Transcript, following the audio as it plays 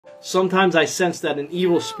Sometimes I sense that an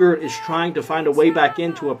evil spirit is trying to find a way back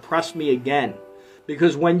in to oppress me again.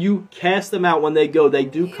 Because when you cast them out, when they go, they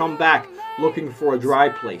do come back looking for a dry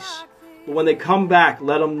place. But when they come back,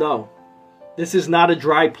 let them know, this is not a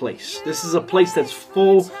dry place. This is a place that's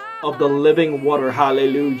full of the living water.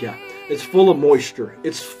 Hallelujah. It's full of moisture.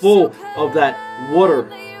 It's full of that water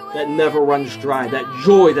that never runs dry. That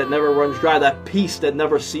joy that never runs dry. That peace that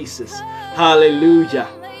never ceases. Hallelujah.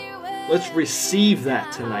 Let's receive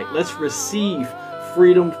that tonight. Let's receive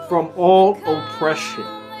freedom from all oppression.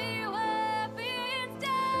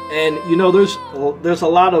 And you know, there's a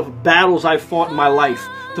lot of battles I've fought in my life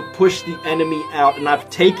to push the enemy out, and I've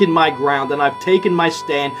taken my ground, and I've taken my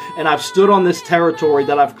stand, and I've stood on this territory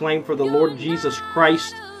that I've claimed for the Lord Jesus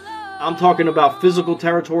Christ. I'm talking about physical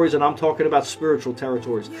territories, and I'm talking about spiritual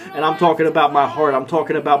territories, and I'm talking about my heart, I'm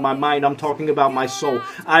talking about my mind, I'm talking about my soul.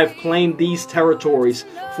 I've claimed these territories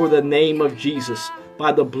for the name of Jesus,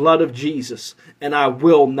 by the blood of Jesus, and I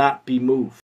will not be moved.